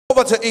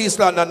Over to East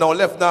London now,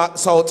 left now,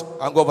 south,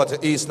 and go over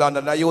to East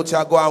London. Now you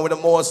are going with the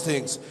most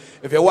things.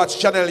 If you watch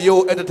Channel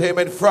U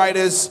Entertainment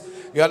Fridays,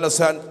 you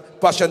understand,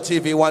 Passion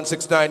TV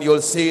 169,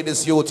 you'll see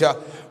this youth here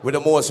with the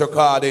most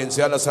recordings,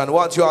 you understand. I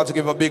want you all to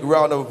give him a big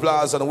round of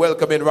applause and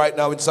welcome in right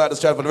now inside the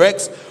Stratford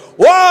Rex.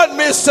 One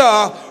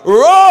Mr.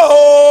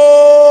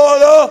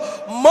 Role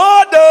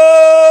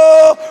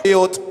Model.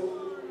 Youth.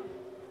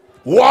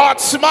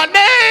 What's my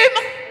name?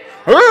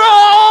 Role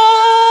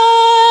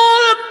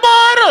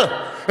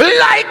Model.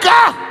 Like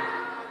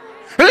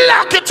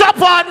lock it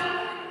up on.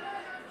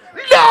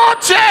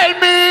 Don't tell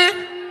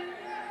me.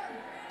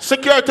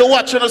 Security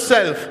watching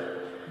yourself.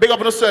 Big up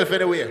on yourself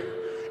anyway.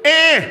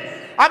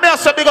 I'm here to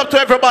say big up to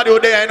everybody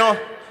out there, you know.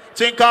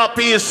 Think of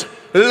peace,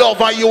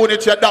 love and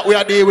unity that we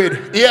are dealing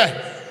with.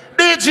 Yeah.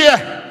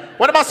 DJ,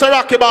 what about the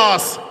Rocky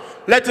Boss?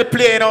 Let it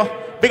play, you know.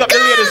 Big up the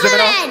ladies, you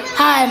know.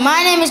 Hi,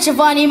 my name is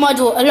Giovanni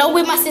Model, along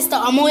with my sister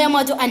Amoya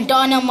Model and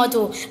Dana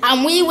Model.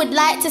 And we would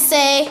like to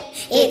say,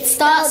 it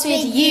starts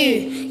with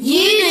you.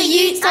 You, the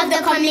youths of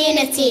the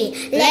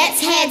community.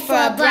 Let's head for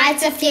a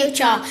brighter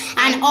future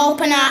and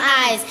open our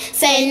eyes.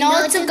 Say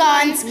no to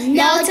guns,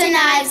 no to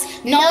knives,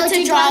 no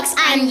to drugs,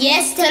 and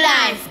yes to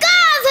life.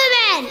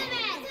 Government!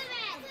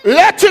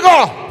 Let you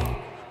go.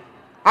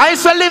 I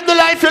say live the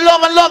life you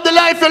love and love the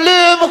life you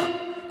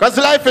live. Because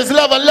life is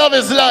love and love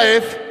is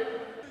life.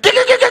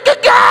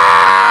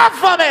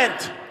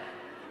 Government.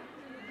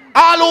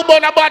 All who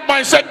born a bad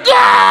man say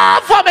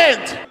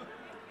government.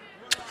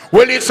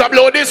 Well, it's a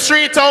bloody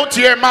street out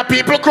here. My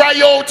people cry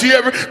out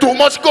here. Too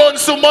much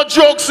guns, too much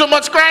drugs, too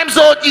much crimes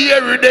out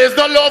here. There's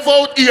no love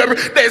out here.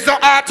 There's no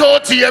heart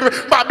out here.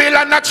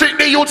 Babylon not treat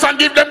the youths and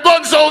give them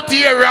guns out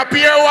here. A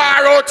pure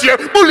war out here.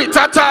 Bullet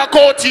attack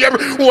out here.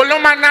 All the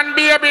man and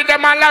baby,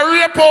 them all a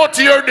rape out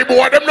here. The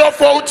boy them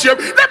enough out here.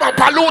 Them a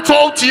pollute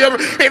out here.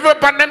 Even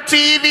on them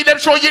TV, them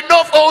show you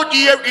enough out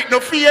here. It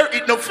no fear,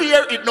 it no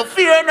fear, it no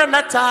fear. None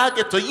a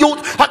target to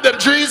youth. Have them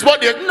dreams,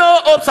 but there's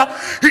no ups.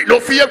 It no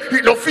fear,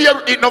 it no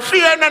fear, it no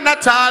fear none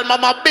at all.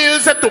 Mama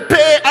bills have to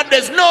pay and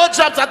there's no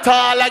jobs at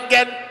all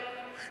again.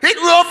 It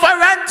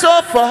rougher and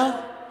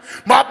tougher.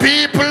 My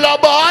people are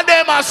born,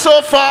 them are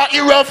suffer.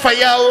 It rougher,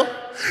 yo.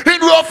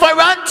 It rougher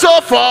and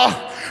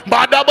tougher.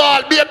 Mother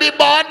ball, baby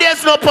born,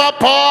 there's no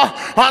papa.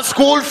 And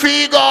school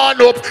fee gone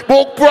up,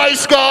 book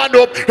price gone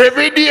up.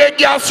 Every day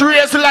gas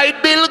raise,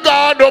 light bill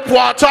gone up,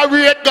 water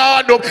rate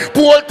gone up,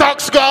 poll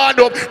tax gone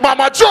up.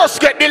 Mama just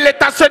get the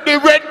letter, said the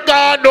rent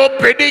gone up.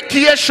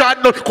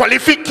 Education not,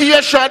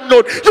 qualification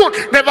not. You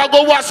never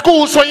go to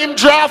school, so him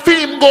draft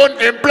him gun.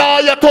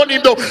 Employer turn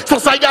him down,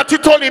 society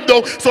turn him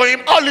down. So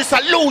him only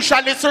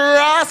solution is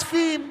rasp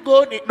him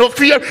gun. It no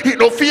fear, it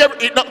no fear,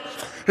 it no.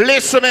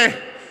 Listen me.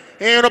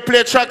 You know,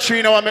 play track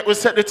 3 now, we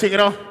set the thing, you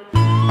know.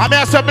 I mean,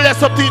 I say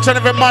bless up to each and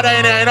every mother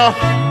in here, you know.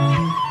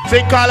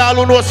 Think all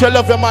who knows you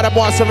love your mother,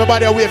 boss.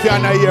 Everybody wave your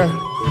hand here.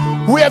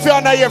 Wave your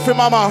hand here for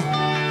mama.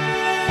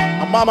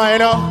 And mama, you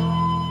know.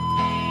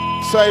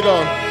 So you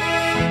go.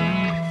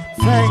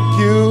 Thank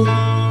you.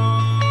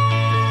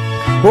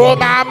 Oh,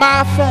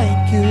 mama,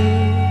 thank you.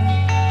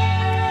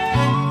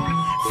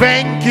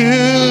 Thank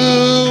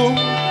you.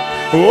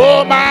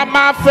 Oh,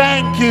 mama,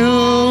 thank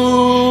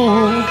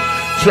you.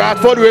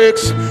 Stratford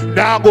Rex,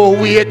 now go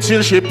wait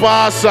till she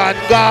pass and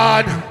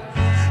gone.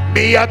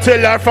 Me I tell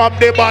her from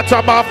the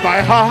bottom of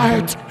my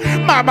heart,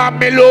 mama,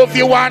 me love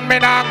you and me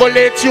not go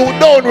let you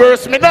down.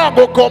 Worse, me not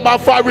go come a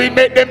foreign,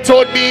 make them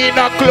turn me in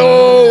a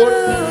clown.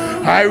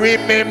 I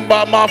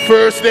remember my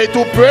first day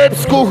to prep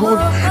school.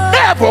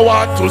 Never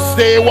want to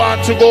stay,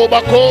 want to go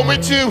back home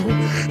with you.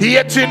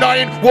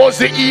 89 was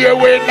the year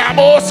when I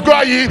was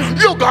crying.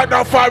 You got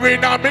a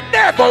foreign and me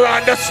never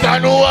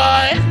understand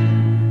why.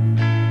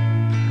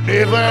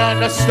 Never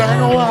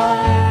understand why.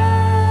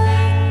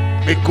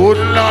 Me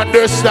couldn't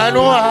understand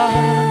why.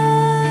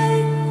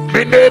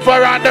 Me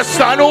never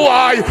understand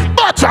why.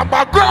 But I'm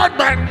a grown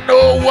man,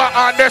 no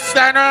I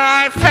understand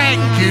why. Thank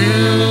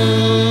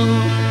you.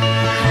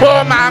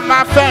 Oh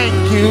mama,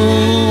 thank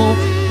you.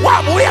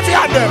 What we have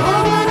here?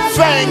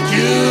 Thank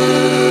you.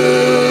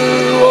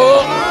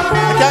 Oh,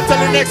 I can't tell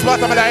the next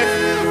part of my life.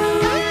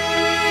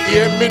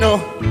 Hear me now.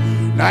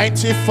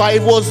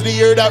 95 was the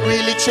year that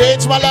really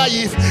changed my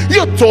life.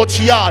 You touch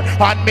yard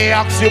and me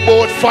ask you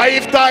about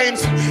 5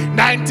 times.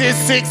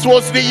 96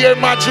 was the year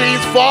my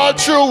dreams fall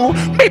through.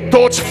 Me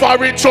touch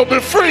foreign trouble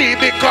free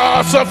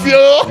because of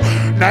you.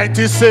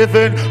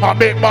 97 I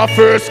met my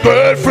first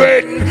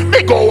girlfriend.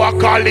 Me go to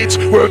college,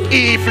 work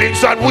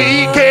evenings and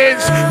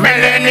weekends.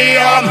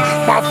 Millennium,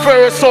 my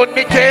first son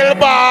Nickel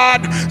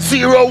Band.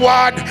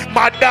 01,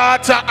 my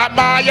daughter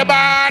Amaya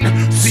Band.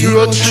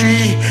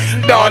 03,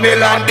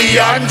 Daniel and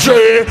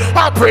DeAndre.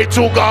 I pray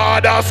to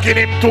God, asking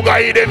him to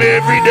guide them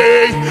every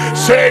day.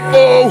 Say,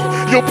 oh,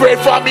 you pray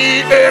for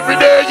me every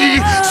day.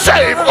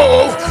 Say,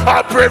 oh,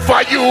 I pray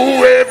for you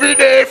every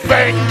day.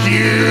 Thank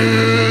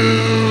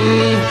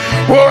you.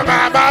 Oh,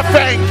 mama,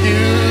 thank you.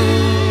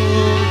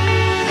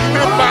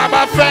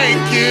 Mama,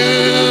 thank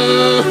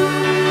you.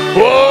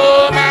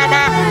 Oh,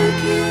 mama.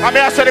 I'm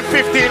here to the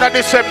 15th of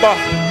December.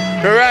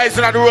 The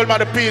rising and the role of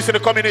the peace in the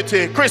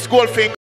community. Chris Goldfinger.